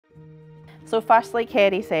So firstly,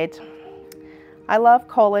 Kerry said, I love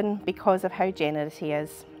Colin because of how generous he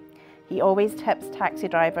is. He always tips taxi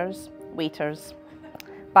drivers, waiters,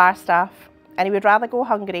 bar staff, and he would rather go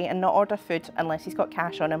hungry and not order food unless he's got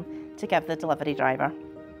cash on him to give the delivery driver.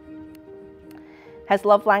 His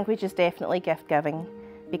love language is definitely gift giving,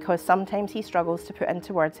 because sometimes he struggles to put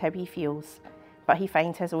into words how he feels, but he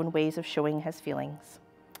finds his own ways of showing his feelings.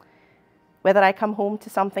 Whether I come home to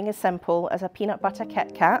something as simple as a peanut butter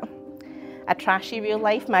Kit Kat, a trashy real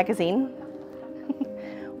life magazine,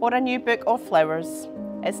 or a new book or flowers,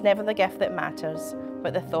 it's never the gift that matters,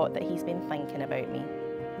 but the thought that he's been thinking about me.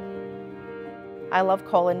 I love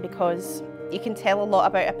Colin because you can tell a lot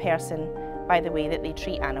about a person by the way that they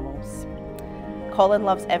treat animals. Colin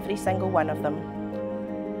loves every single one of them.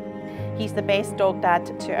 He's the best dog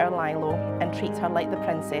dad to our Lilo and treats her like the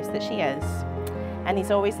princess that she is. And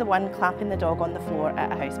he's always the one clapping the dog on the floor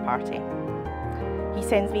at a house party. He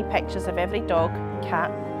sends me pictures of every dog, cat,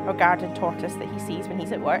 or garden tortoise that he sees when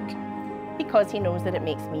he's at work, because he knows that it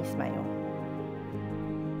makes me smile.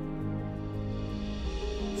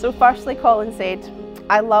 So firstly, Colin said,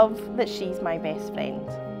 I love that she's my best friend.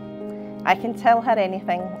 I can tell her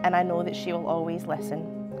anything and I know that she will always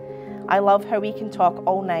listen. I love how we can talk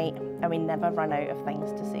all night and we never run out of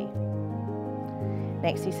things to say.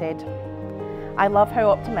 Next he said, I love how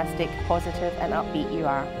optimistic, positive and upbeat you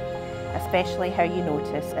are, especially how you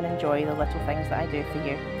notice and enjoy the little things that I do for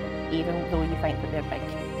you, even though you think that they're big.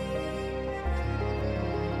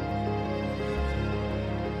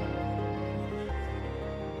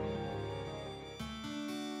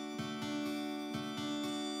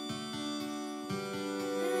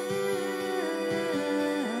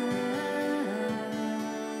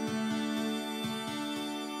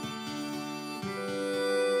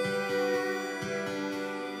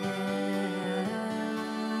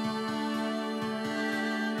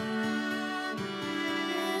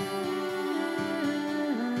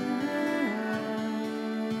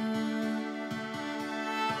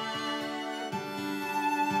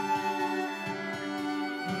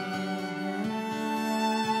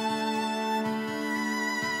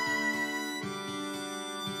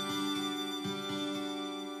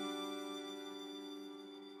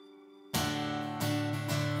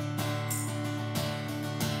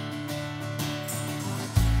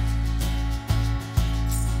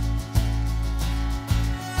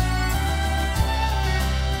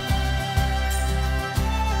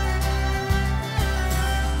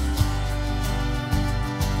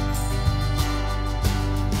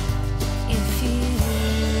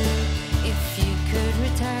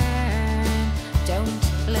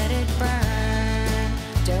 Let it burn,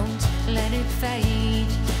 don't let it fade.